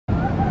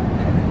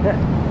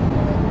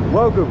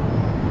Welcome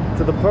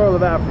to the Pearl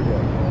of Africa,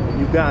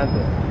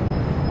 Uganda.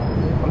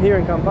 I'm here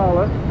in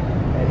Kampala,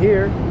 and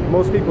here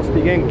most people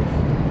speak English.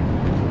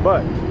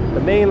 But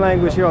the main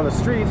language here on the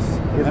streets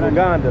is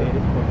Luganda.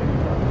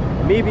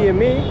 Me being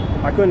me,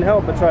 I couldn't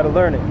help but try to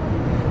learn it.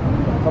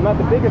 So I'm at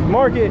the biggest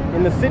market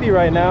in the city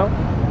right now,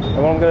 and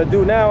what I'm going to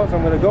do now is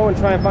I'm going to go and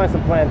try and find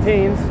some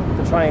plantains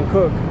to try and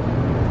cook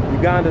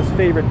Uganda's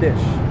favorite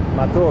dish,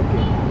 matooke.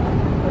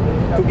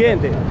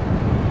 Tugende.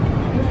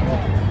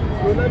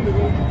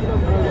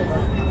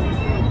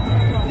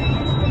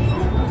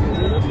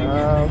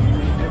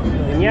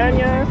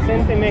 Nyanya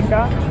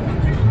sentemeka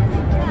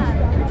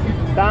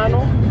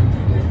tano.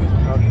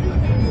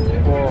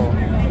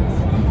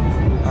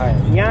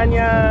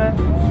 Nyanya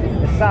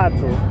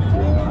esatu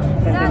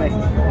sentemeka.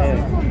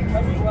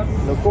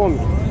 Lukumi.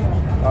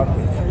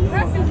 Okay.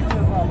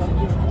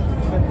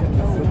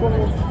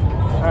 Lukumi.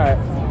 Alright.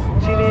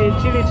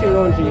 Chili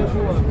chilonji.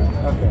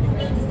 Okay.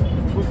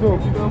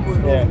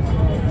 Yeah.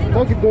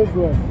 Look at those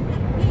ones.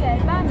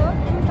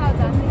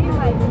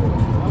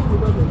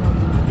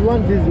 You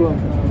want this one?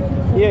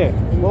 Yeah.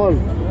 All?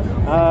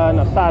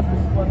 No, satu.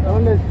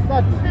 Only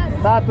satu?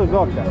 Satu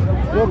zoka.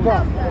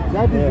 Zoka.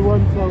 That is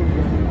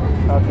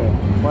 1,000. Okay.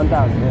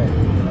 1,000,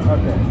 yeah.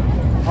 Okay.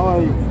 How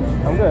are you?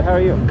 I'm good. How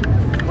are you?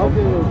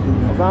 Okay.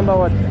 Uganda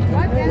what?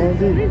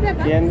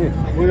 Yendi.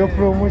 You're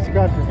from which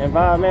country? In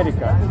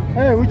America.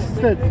 Hey, which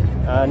state?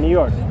 New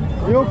York.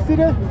 New York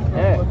City?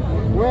 Yeah.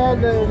 Where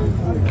the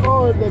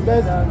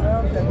best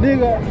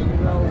nigga.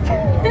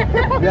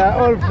 They are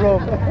all from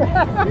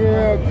New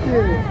York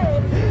City.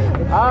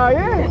 Ah,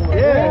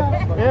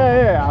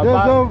 yeah.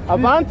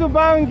 Abantu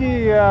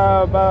bangi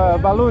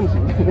balunji.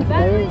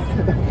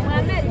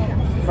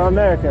 From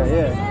America,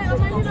 yeah.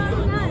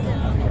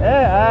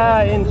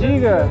 Yeah, in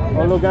Giga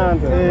or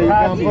Luganda.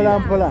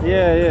 Kampala.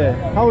 Yeah.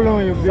 How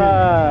long you been?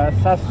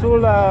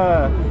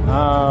 Sasula,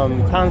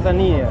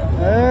 Tanzania.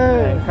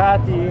 Hey. And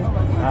Kati,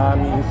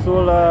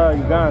 Nsula,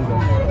 Uganda.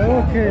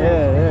 Okay.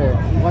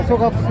 Yeah.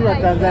 Wasoka kusula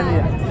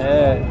Tanzania.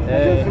 Yeah.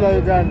 Kusula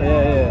Uganda.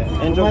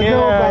 Yeah.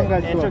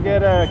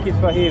 Enjogera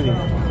Kiswahili.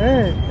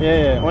 Hey.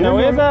 Yeah.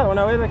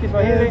 Unaweza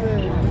Kiswahili?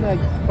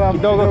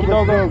 Kidogo.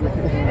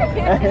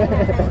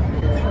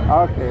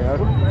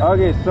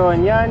 Okay, so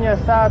nyanya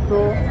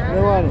satu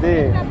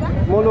de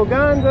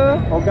Muluganda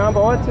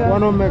ogamba wote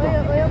wanomeka.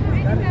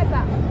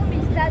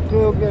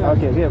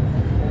 Okay, good.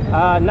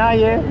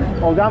 Naye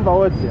ogamba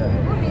wote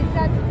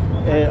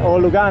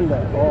Oluganda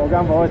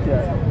ogamba wote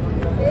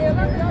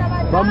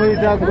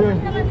Bamuita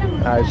green.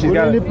 She's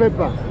got green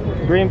pepper.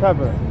 Green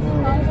pepper.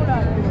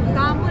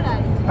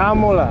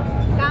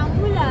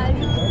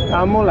 Kamulari.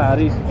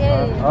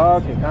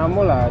 Okay,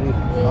 kamulari.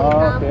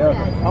 Okay.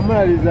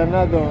 Kamulari is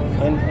another one.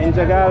 In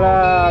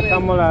Jagala,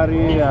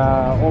 kamulari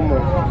omo.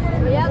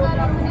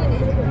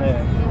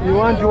 Yeah. You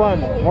want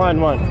one? One,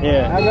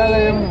 yeah. Agala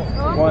emu.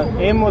 One,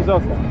 emo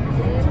zoka.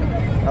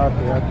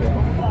 Okay.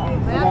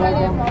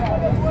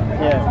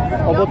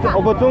 Yeah.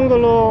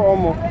 Obotungolo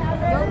omo.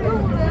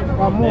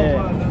 Yeah.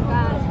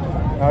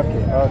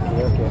 Okay.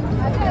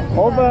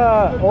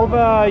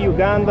 Over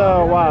Uganda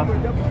wa.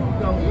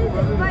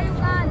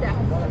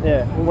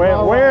 Yeah.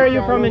 Where are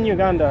you from in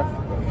Uganda?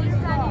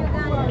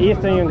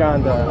 Eastern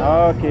Uganda.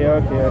 Okay.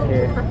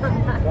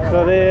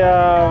 So they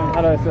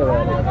how do I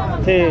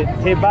say that?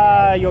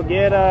 Teba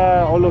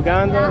Yogera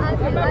Oluganda.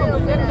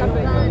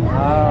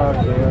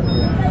 Okay.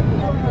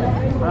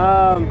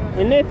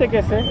 Inete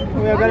kese?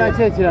 We are gonna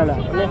check it out.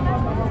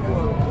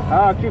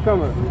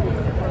 Cucumber.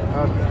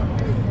 Okay.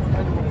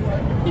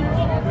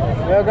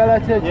 We are gonna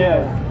check it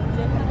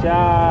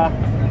out.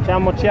 Cha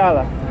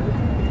mochala.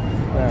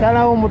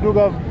 Chala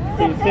umutuga.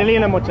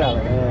 Selina mochala.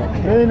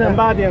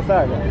 Mbadi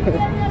asaga.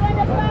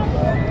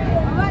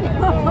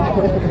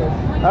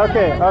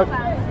 Okay.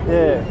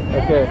 Yeah.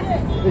 Okay.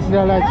 It's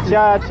not like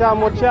Cha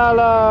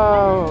mochala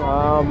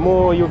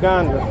mo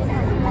Uganda.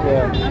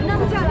 Yeah.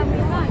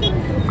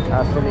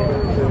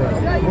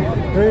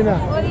 Selina.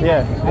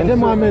 Yeah.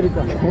 Ademo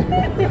America.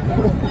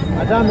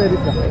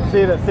 America.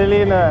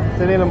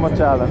 Selina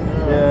mochala.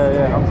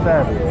 Yeah. I'm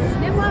sad.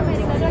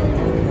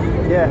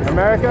 Yeah.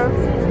 America.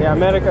 Yeah.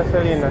 America.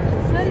 Selina.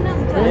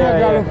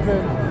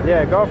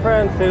 Yeah,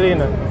 girlfriend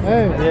Selena.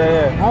 Hey.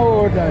 Yeah. How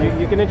old are you?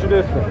 You can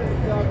introduce me.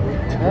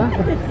 Huh?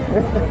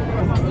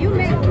 You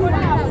make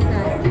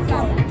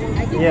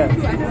 2,000. Yeah.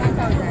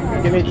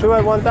 Give me 2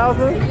 at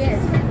 1,000? Yes.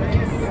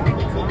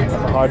 That's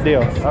a hard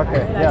deal.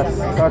 Okay. Yes.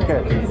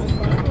 Okay.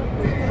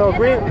 So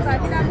green.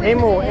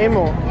 Emo.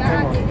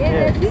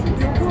 Yeah.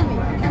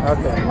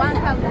 Okay.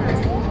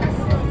 1,000.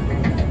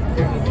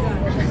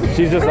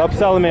 She's just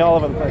upselling me all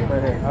over the place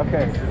right here.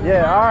 Okay.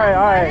 Yeah. All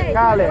right.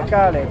 Kale.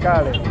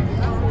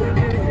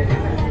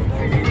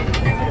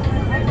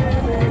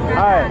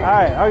 All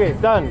right. Okay.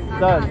 Done.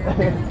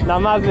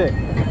 Namaze.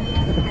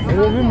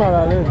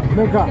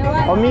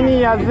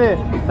 Omini yaze.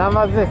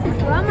 Namaze.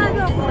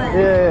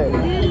 Yeah.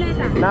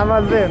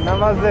 Namaze.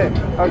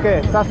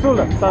 Okay.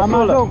 Sasula.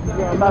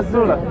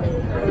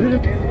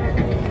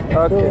 Okay.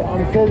 So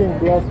I'm selling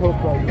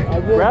grasshoppers.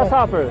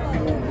 Grasshoppers?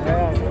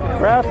 Yeah.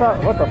 Grasshopper?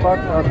 What the fuck?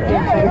 Okay.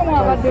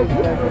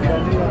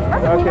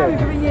 Okay.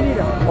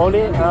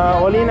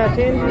 Olina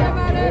change?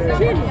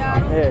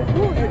 Yeah.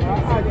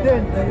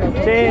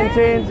 Change.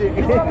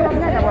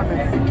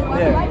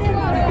 Yeah.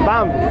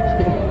 Bambi.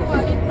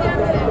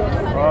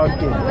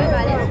 Okay.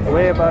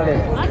 Way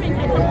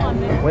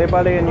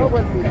bale and you.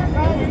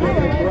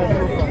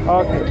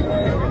 Okay.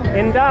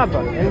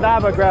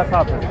 Indaba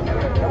grasshopper.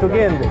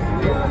 Tugende.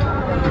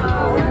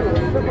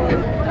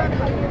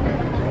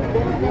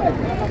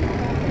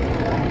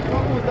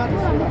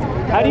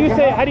 How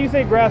do you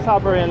say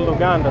grasshopper in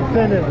Luganda?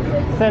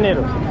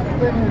 Senedo.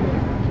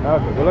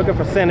 Okay, we're looking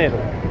for senedo.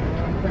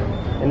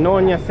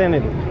 Nonya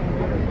senedo.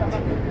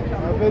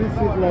 Very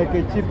sweet, like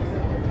a chips.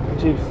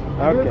 Chips.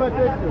 Have you ever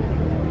Okay. tasted?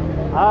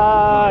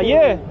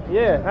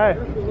 Yeah.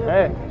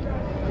 Hey.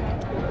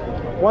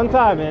 One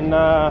time in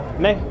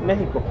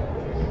Mexico.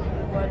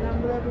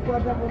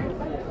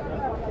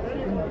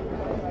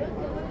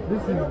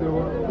 This is the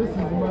one. This is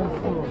my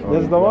store.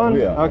 This is the one?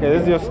 Yeah. Okay,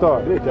 this is your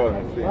store.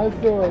 My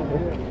store is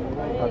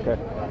Okay.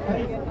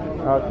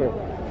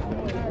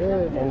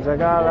 here. In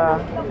Jagala,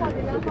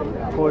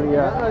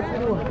 Korea.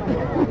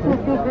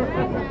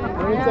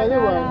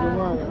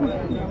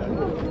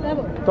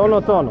 Tono.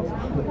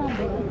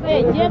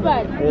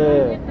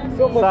 Yeah.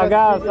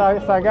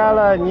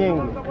 Sagala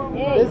nyingi.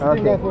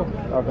 Okay.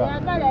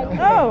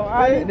 Oh,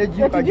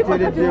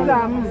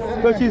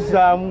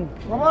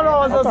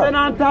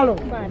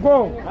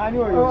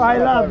 I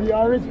love you. I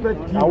respect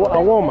you.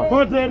 Awoma.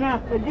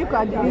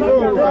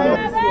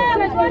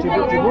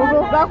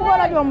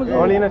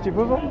 Olina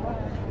chipuzo?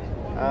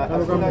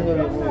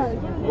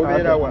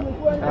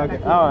 Okay.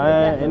 Oh,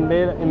 in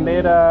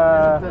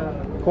beta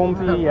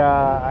kumpi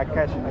ya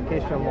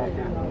acacia mo.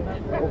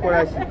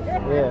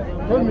 Yeah.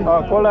 Oh,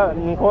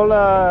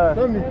 nkola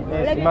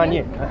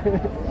manye.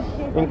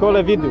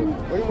 Nkola video.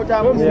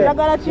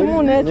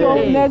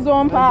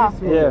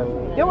 Yeah.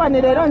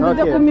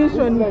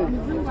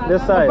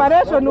 This side.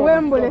 Operation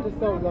Wembley.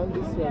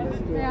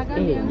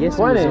 Yes,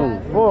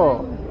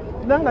 24.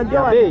 Danga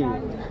Hey.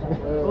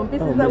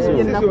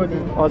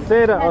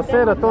 Osera.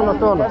 Osera tono.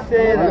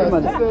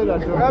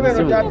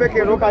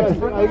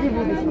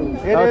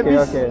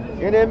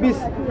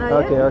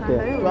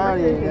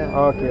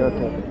 Okay.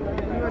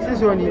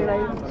 Season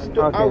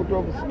out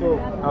of store.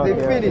 They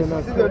finish.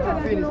 Season to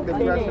finish the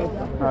production.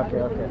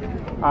 Okay.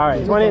 All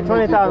right.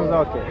 20,000 is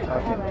okay.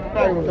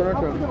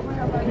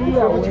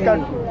 Which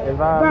country?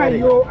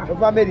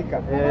 Of America.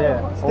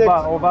 Yeah.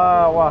 States.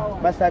 Oba what?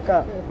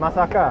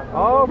 Masaka.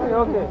 Oh,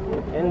 okay.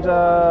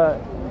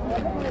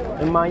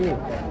 In Mayi.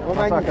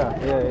 Masaka.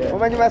 Yeah.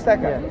 Omanyi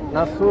Masaka. Yeah.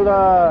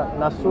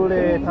 Nasule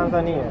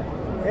Tanzania.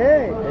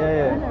 Hey.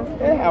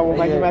 Yeah.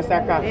 Omanyi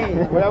Masaka.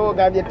 Wala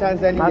ogambye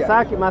Tanzania.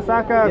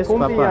 Masaka Yes,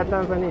 kumpi Papa. ya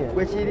Tanzania.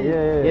 Kwechiri.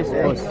 Yeah. Yes,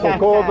 boss.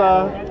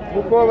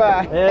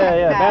 Bukoba.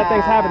 Yeah. Bad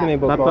things happen to me in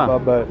Bukoba, Papa.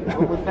 but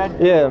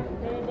yeah.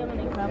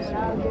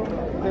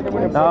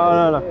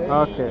 No.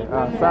 Okay.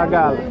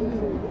 Sagala.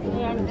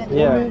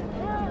 Yeah.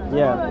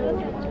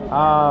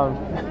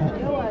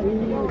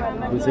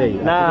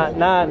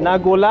 Na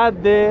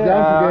gulade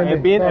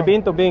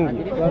ebinto bingi.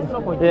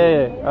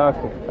 Yeah.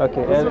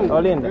 Okay.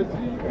 Olinda.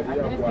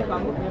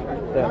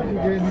 Yeah.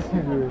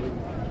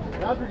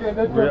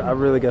 I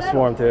really get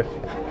swarmed here.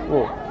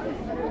 Whoa.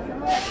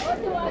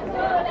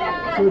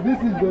 So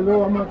this is the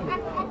lower market.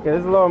 Okay, this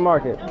is the lower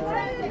market.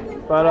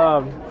 But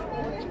okay,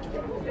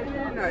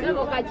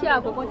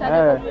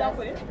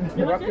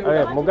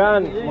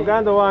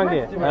 Muganda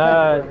wange.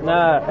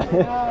 Na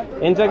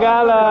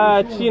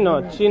Injagala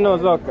Chino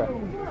Zoka.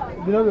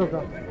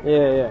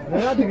 Yeah.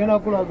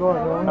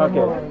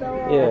 Okay.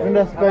 Yeah.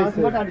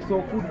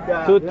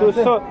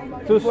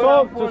 To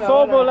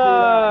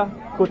sobola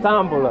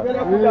kutambula.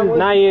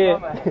 Na ye.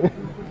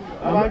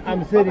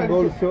 I'm selling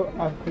also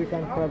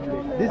African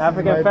fabric. This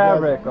African is my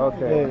fabric.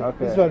 brother. Okay.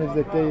 This one is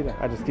the tailor.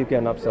 I just keep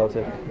getting upsells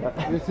here.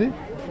 You see?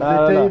 No.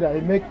 The tailor.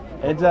 It make.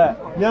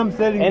 I'm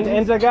selling.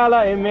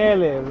 Injagala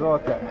emele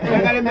Zoka.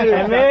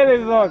 Emele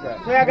Zoka.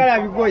 Soyagala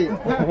bigoyi.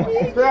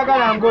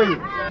 Soyagala ngoyi.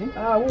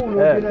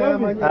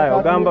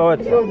 Ugamba what?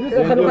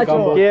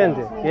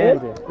 Kiende.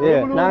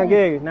 Yeah.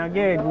 Nage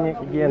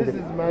Kiende. This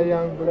is my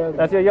young brother.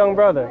 That's your young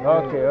brother?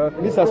 Okay.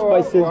 These are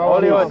spices.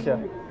 Oliocha.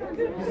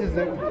 This is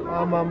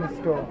our mom's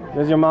store.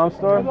 This is your mom's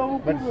store?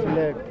 But she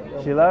left.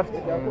 She left?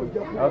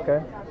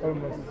 Okay.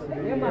 Almost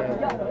 3 years.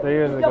 3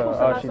 years ago.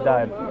 Oh, she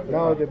died.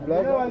 Now the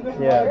blood.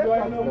 Yeah.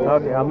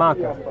 Okay,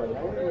 Amaka.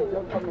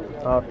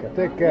 Okay.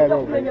 Take care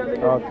of it.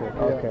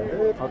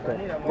 Okay.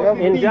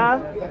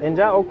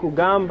 Inja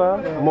okugamba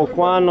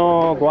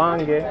mokwano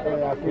gwange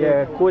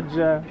yeah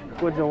kuja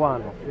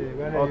wano.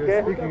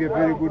 Okay. Speaking a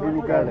very good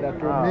Luganda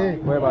to me.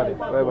 Where about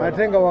it? I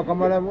think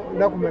wakamala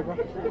nakumeka.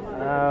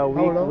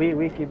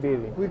 Wiki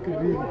Billy. Wiki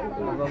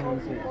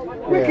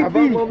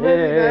Billy.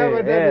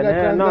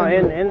 Yeah. No,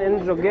 in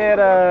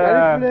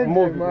Jogera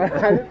movie.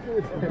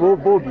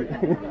 Booby.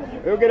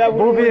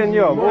 Bubi and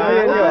yo,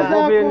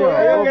 Bubi and yo.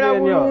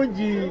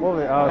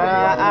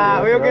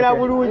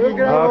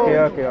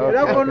 Okay.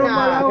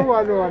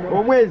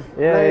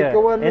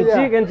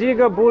 Yeah.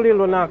 Njiga buli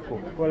lunaku.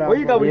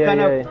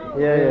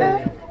 Yeah.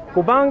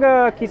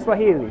 Kubanga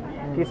Kiswahili.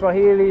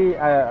 Kiswahili,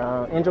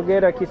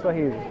 Njogera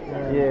Kiswahili.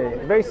 Yeah,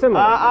 very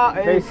similar.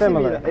 Very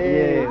similar.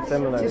 Yeah,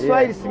 similar.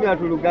 Kiswahili similar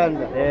to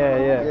Luganda.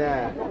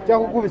 Yeah.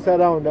 Chakukubisa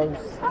around.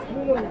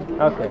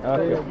 Okay.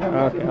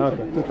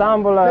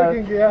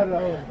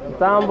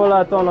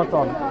 Tutambula tono. Okay.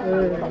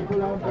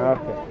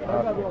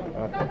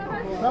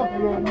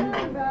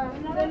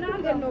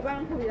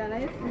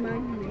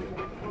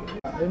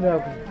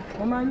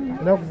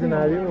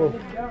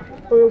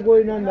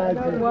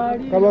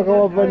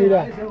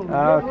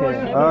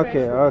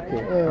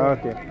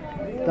 Okay.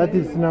 That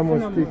is cinnamon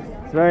stick.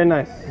 It's very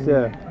nice.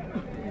 Yeah.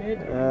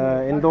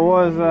 In the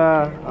was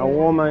a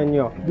woman in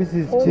you. This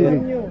is chili.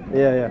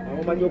 Yeah.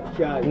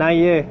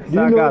 Naye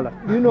sagala.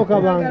 Do you know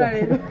kabanga?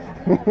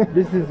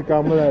 This is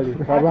kamulali.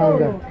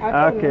 Kabanga.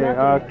 Okay.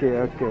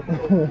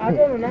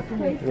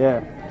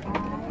 Yeah.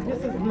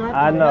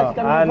 I know.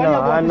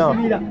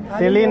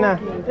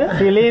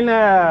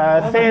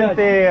 Selena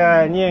sente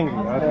nyingi.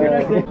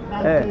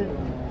 Okay.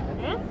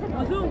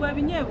 Mzungu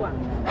abinyegwa.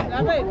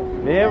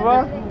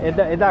 Eva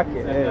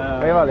edake.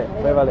 Vai vale.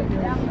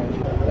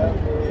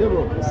 You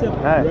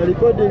are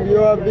recording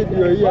your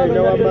video here in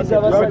our market. You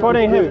are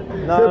recording him?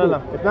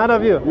 No. It's not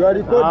of you. You are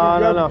recording.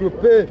 You have to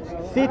pay.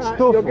 Sich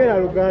tofu.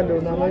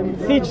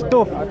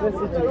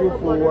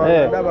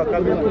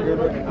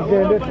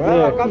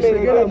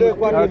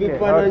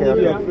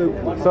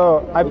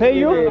 So I pay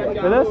you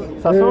for this?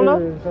 Sasuna?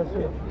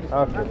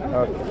 Okay.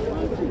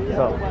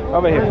 So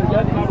over here.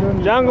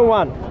 Jungle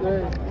one.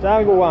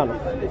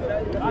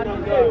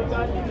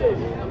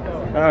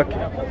 Okay.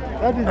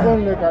 That is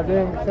only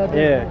kadem.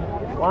 Yeah.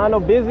 One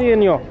busy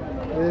in you.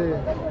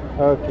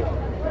 Okay.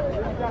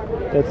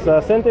 It's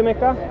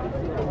centimeter?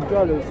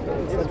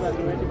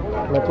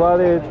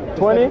 Matwali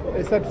 20?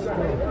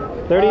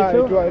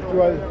 32?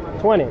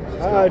 20.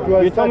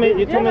 You told me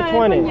 20. It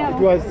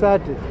was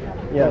 30.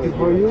 Yes.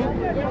 For you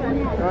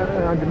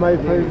and my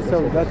 5,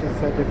 so that is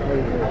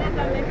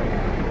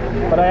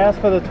 35. But I asked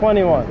for the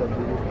 21.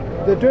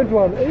 The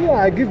 21, yeah,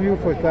 I give you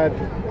for 30.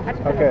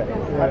 Okay.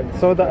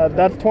 So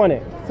that's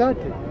 20.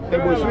 30.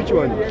 Which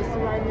one?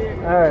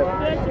 Alright.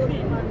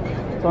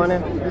 20.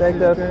 Take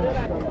this.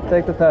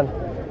 Take the 10.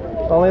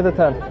 Only the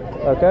 10.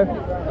 Okay?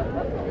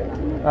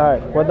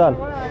 Alright, we're done.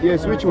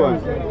 Yes, which one?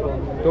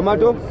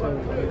 Tomato?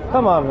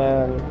 Come on,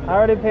 man. I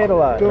already paid a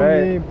lot, Tommy,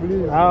 right?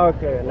 please.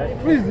 Okay.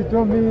 Please,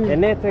 Tommy.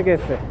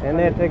 Enetegese.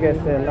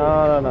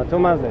 No.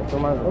 Tumaze.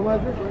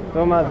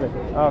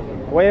 Okay.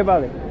 Way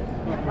bali.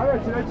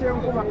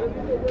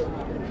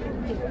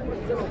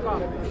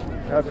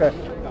 Okay.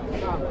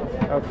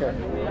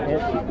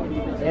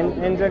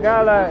 In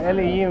Jagala,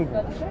 Eliyimvu.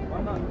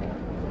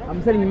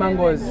 I'm selling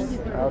mangoes.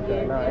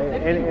 Okay, no,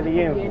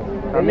 Eliyimvu.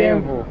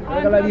 Amemvu.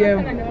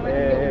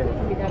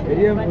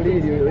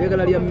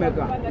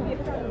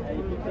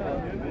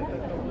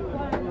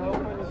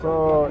 So,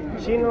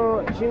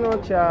 chino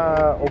cha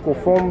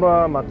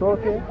okufumba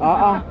matooke?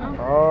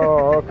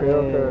 Oh, okay.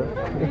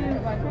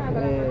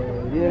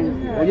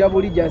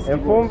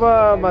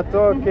 Enfumba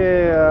matooke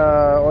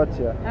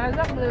otya?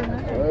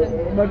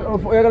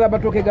 Oyagala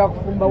matooke ga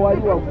kufumba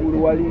wali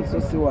waggulu wali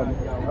sosi wano.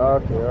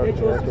 Okay.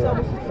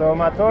 So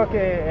matooke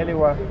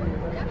eliwa?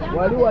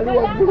 Wali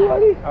waggulu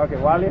wali. Okay,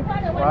 wali.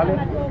 Okay.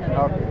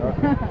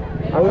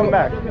 I'll come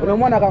back.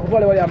 Unamwana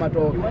akakutwala wali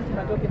amatooke.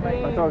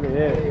 Matooke,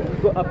 yeah.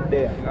 Go up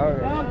there.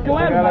 Okay.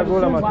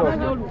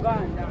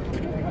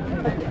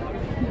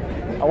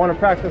 I want to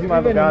practice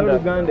my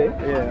Luganda.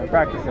 Yeah,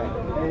 practicing.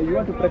 You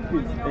want to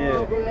practice?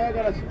 Yeah.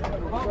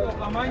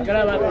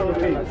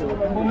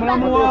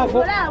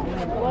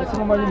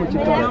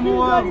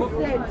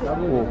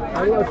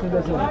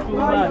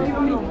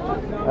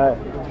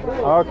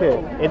 Okay.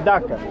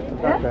 Idaka.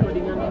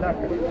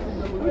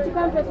 Which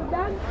country,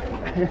 Sudan?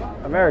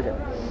 American.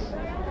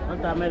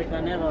 Not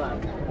American,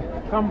 Netherlands.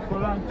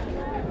 Kampala.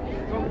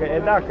 Okay,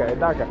 Idaka.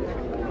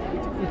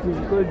 It is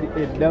called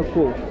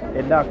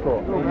Edako.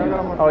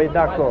 Oh,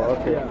 Idako.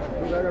 Okay.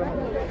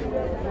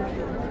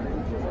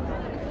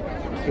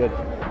 Good.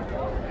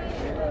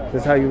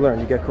 This is how you learn.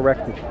 You get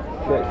corrected.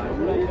 Good.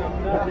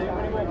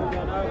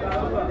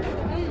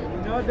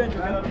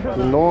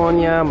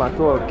 Tunonya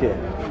matooke.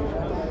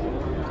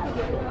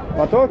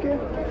 Matooke?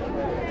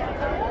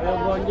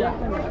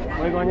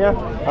 Mogonya.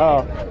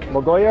 Oh,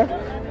 Mogoya?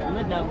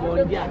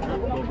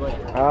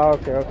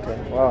 Okay.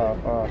 Wow.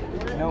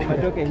 No,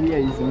 matooke here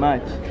is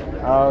much.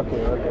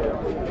 Okay.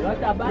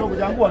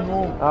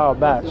 Oh,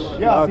 batch.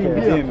 Yeah,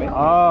 okay.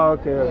 Oh,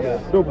 okay.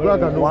 So,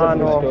 brother, One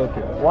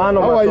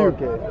how are you?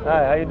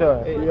 Hi, how you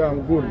doing? Yeah,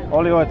 I'm good.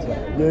 Only what?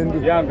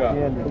 Younger.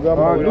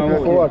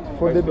 Looking for what?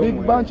 For the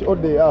big bunch or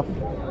the half?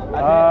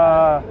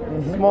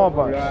 Small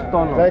bunch.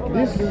 Tono. Like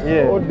this?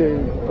 Yeah. Or the...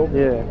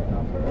 Yeah.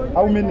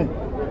 How many?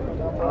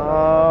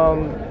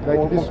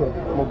 Like this one.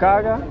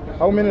 Mukaga?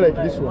 How many like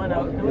this one?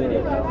 Yeah.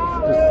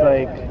 Just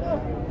like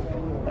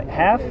Like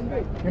half?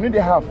 You need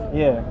a half.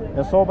 Yeah.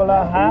 The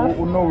sobala half?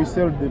 No, we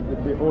sell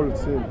the whole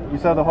sale. You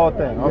sell the whole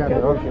thing? Okay,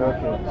 Yeah, okay.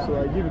 So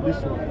I give you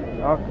this one.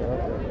 Okay.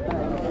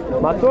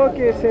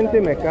 Matooke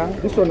sentimeka?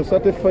 This one is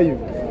 35.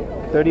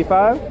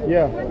 35?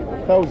 Yeah,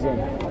 1,000.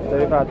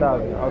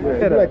 35,000.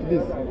 Okay. Do like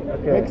this.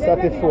 Okay. Make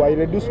 34. I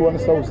reduce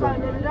 1,000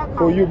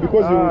 for you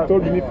because you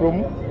told me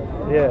from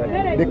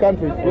the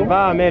country from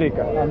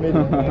America.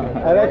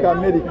 America. I like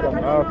America.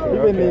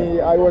 Okay. Even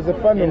I was a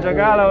fan of Joe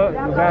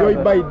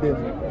Biden.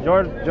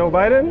 Joe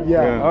Biden?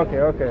 Yeah. Okay.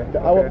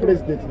 Our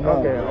president now.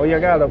 Okay.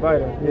 Oyagala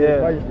Biden.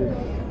 Yeah. Biden.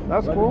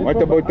 That's cool.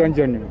 What about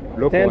tangerine?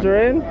 Local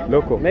Tangerine? one.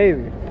 Local.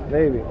 Maybe.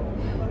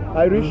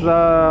 Irish.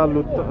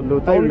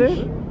 Lutonde?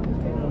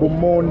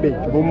 Bumonde.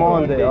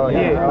 Bumonde. Oh,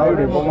 yeah.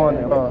 Irish.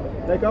 Bumonde. Oh.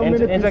 Like how many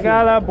pieces?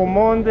 Njagala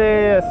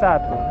Bumonde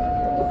Sato.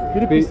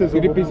 3 pieces.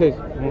 3 pieces.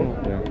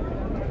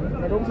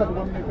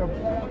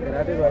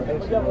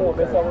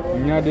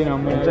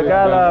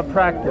 Njagala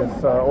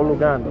practice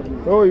Luganda.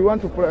 Oh, you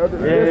want to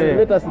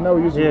let us now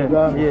use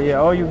Luganda.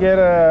 Yeah. Oh, you get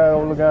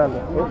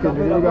Luganda.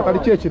 Okay,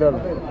 church.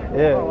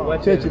 Yeah.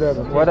 Church.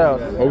 What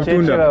else?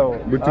 Butunda.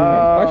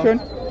 Passion?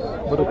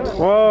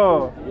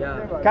 Whoa.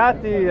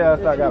 Kati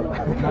Sagaba.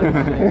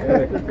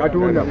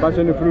 Katunda.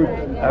 Passion fruit.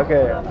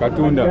 Okay.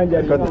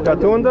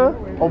 Katunda.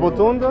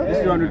 Obotunda.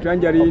 This one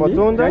tangerine.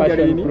 Obotunda.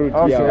 Tangerine fruit.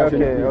 Okay.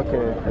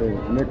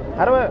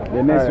 How do I?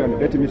 The next one,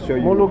 let me show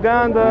you.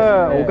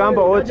 Muluganda,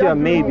 Ugamba Ochia,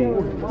 maybe.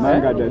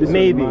 Mangada. This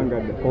Maybe. one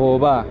Mangada.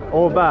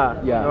 Oba.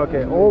 Yeah.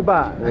 Okay.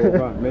 Oba.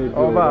 Maybe.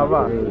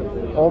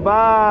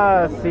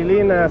 Oba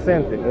Silina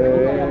Sente.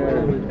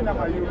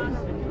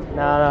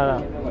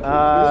 No.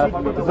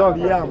 Zog.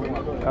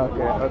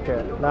 Okay.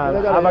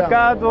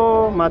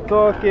 Avocado,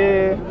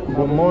 matooke,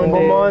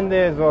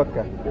 bumonde,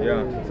 zoka.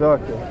 Yeah.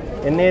 Zoka.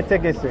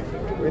 Netegese.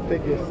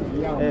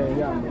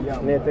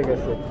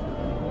 Netegese.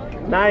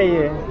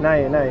 Naye.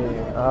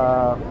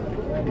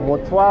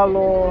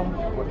 Motwalo.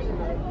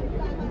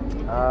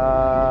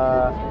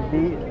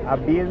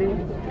 Abili.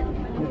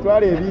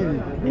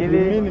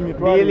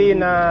 Bili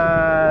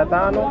na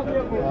tano.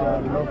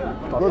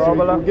 Because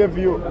we gave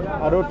you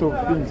a lot of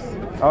things.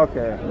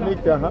 Okay.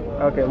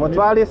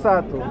 Motwali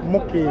satu.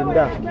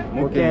 Mukenda.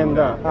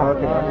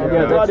 Okay.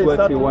 Yeah, that's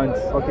what he wants.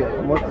 Okay.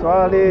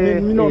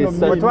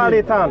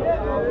 Motwali tano.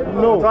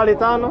 No. Motwali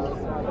tano.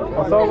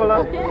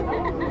 Osobola.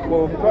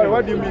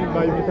 What do you mean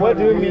by What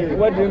do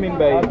you mean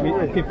by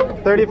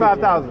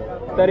 35,000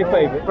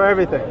 35? for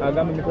everything.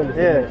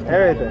 Yeah,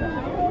 everything.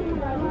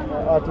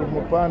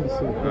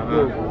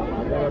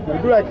 We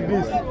do like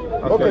this.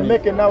 Okay,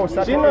 make it now.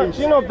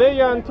 Chino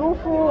beya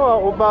ntufu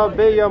uba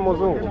beya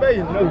muzungu.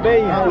 Beya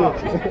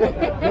ntufu.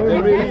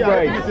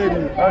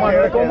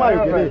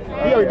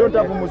 Here we don't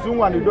have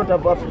Muzungu and we don't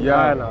have Africa.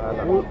 Yeah, no.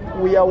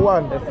 We are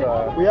one.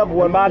 We have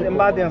one.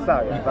 Mbadi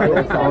inside.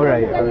 All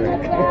right.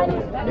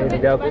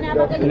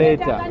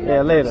 Later.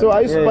 Yeah, later. So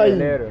are you spying?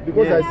 Later.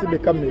 Because Yeah. I see the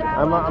camera.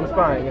 I'm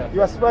spying. Yeah.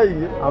 You are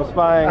spying? I'm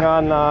spying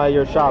on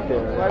your shop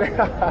here.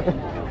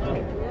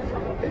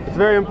 It's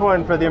very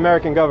important for the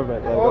American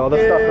government. Like, all the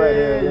stuff right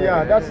here.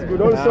 Yeah, that's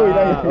good. Also, we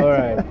like it. All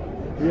right.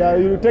 Yeah,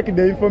 you take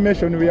the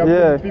information. We are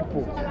good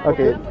people.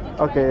 Okay.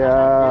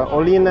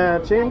 Olina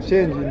change?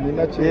 Change in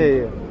the change.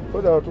 Yeah.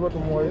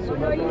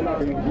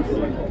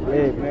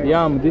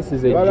 Yam, this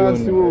is a Balance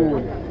June.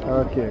 wool.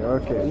 Okay.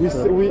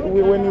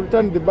 When you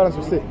return the balance,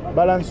 we say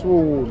balance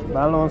wool.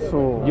 Balance.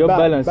 Your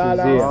balance is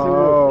balance. here.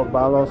 Oh,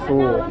 balance.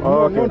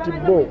 No, Okay. not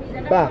bo.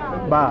 Ba.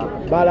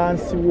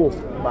 Balance wool.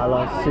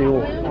 Balance.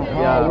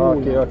 Yeah.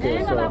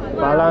 Okay. So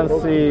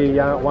balance.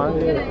 Yeah. One.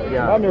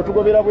 Yeah. Mami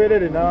otugobera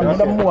bwerere na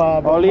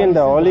ndamuwa.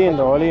 Olinda.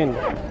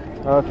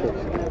 Okay.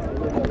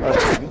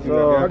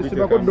 So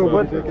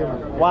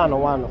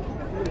one.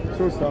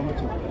 So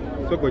much.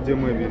 Soko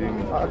jemu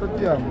ebirimu.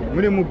 Atatiamu.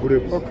 Mulimu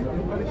grapes. Okay.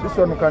 This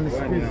one you can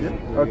squeeze,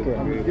 yeah? Okay.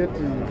 And you get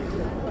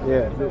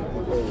Yeah.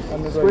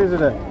 Squeeze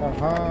it in.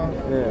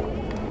 Yeah.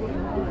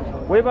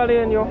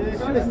 Webale in yo.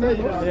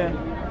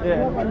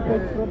 Yeah.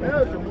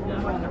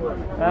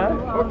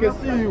 Huh? Okay,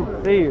 see you.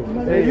 See You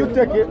you.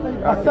 take it.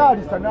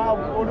 Asali sana.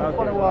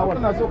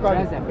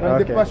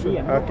 The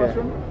passion. Okay.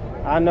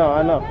 I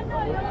know.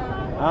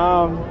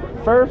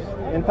 First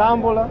in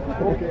Tambola.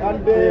 Okay,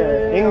 and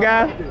the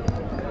Inga.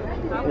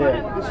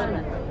 Yeah.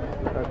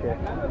 Okay.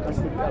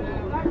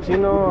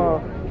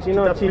 Chino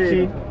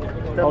Chichi.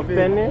 Of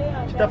Penny.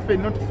 Chitafe,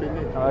 not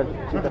fene.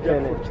 Chita Not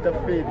Penny.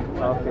 Chitafe.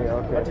 Okay.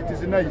 But it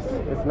is nice.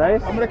 It's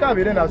nice. I'm like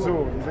having a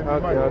zoo.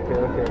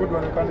 Okay. Good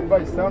one. You can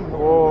buy some.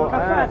 Oh,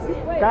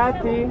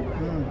 Kati.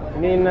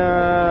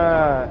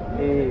 Nina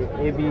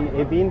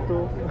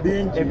ebintu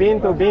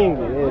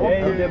bingi.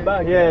 Okay. The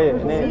bag. Yeah.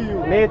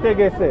 Ne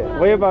tegese.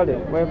 Webale.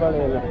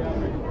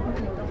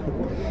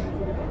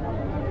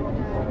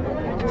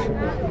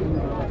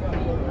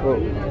 Oh.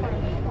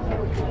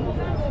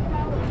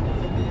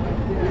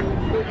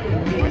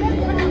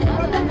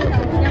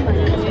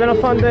 It's been a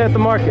fun day at the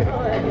market.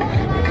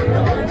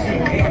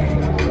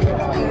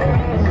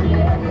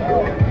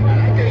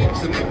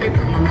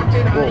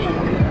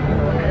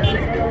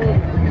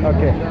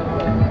 Okay.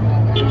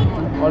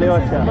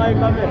 Oliocha.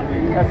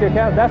 That's your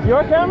camera? That's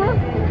your camera?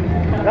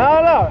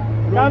 No.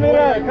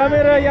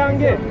 Camera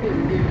Yangi.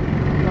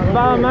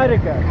 About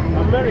America.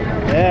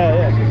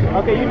 Yeah.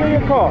 Okay, you do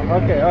your call.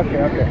 Okay.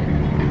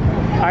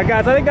 Alright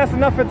guys, I think that's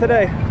enough for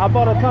today. I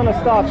bought a ton of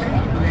stuff.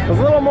 It was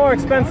a little more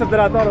expensive than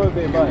I thought it would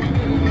be, but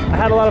I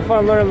had a lot of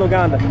fun learning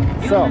Luganda.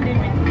 So,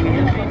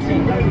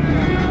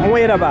 I'm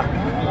waiting about.